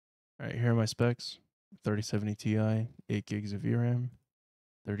All right, here are my specs. 3070 Ti, 8 gigs of VRAM,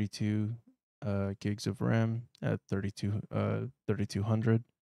 32 gigs of RAM at 3200,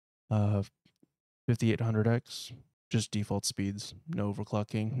 5800X, just default speeds, no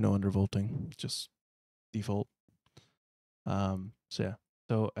overclocking, no undervolting, just default. So yeah.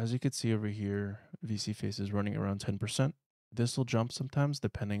 So as you can see over here, VSEEFACE is running around 10%. This will jump sometimes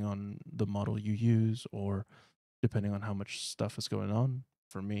depending on the model you use or depending on how much stuff is going on.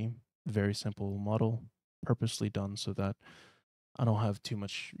 For me, very simple model, purposely done so that I don't have too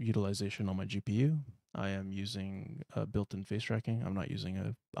much utilization on my GPU. I am using built-in face tracking. I'm not using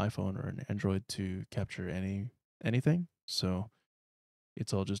an iPhone or an Android to capture anything. So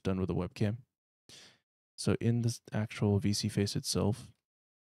it's all just done with a webcam. So in this actual VSEEFACE itself,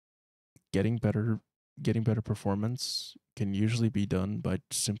 getting better performance can usually be done by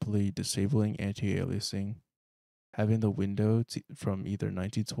simply disabling anti-aliasing, having the window from either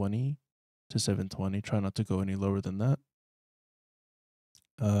 1920 to 720. Try not to go any lower than that.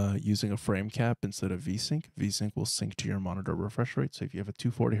 Using a frame cap instead of VSync. VSync will sync to your monitor refresh rate. So if you have a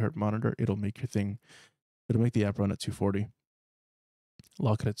 240 hertz monitor, it'll make the app run at 240.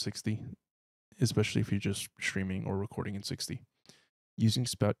 Lock it at 60, especially if you're just streaming or recording in 60. Using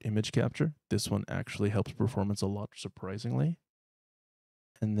spout image capture, this one actually helps performance a lot, surprisingly.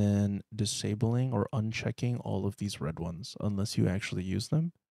 And then disabling or unchecking all of these red ones, unless you actually use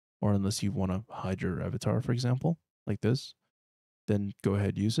them, or unless you want to hide your avatar, for example, like this, then go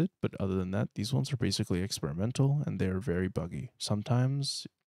ahead, use it. But other than that, these ones are basically experimental and they're very buggy. Sometimes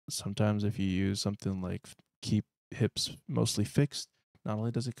if you use something like keep hips mostly fixed, not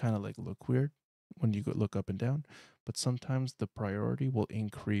only does it kind of like look weird when you look up and down, but sometimes the priority will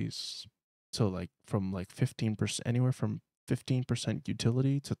increase. So like from like 15%, anywhere from 15%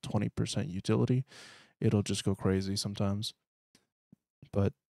 utility to 20% utility, it'll just go crazy sometimes.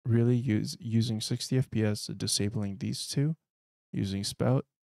 But really using 60 FPS, disabling these two, using spout,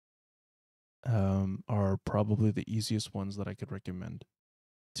 are probably the easiest ones that I could recommend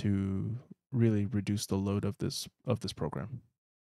to really reduce the load of this program.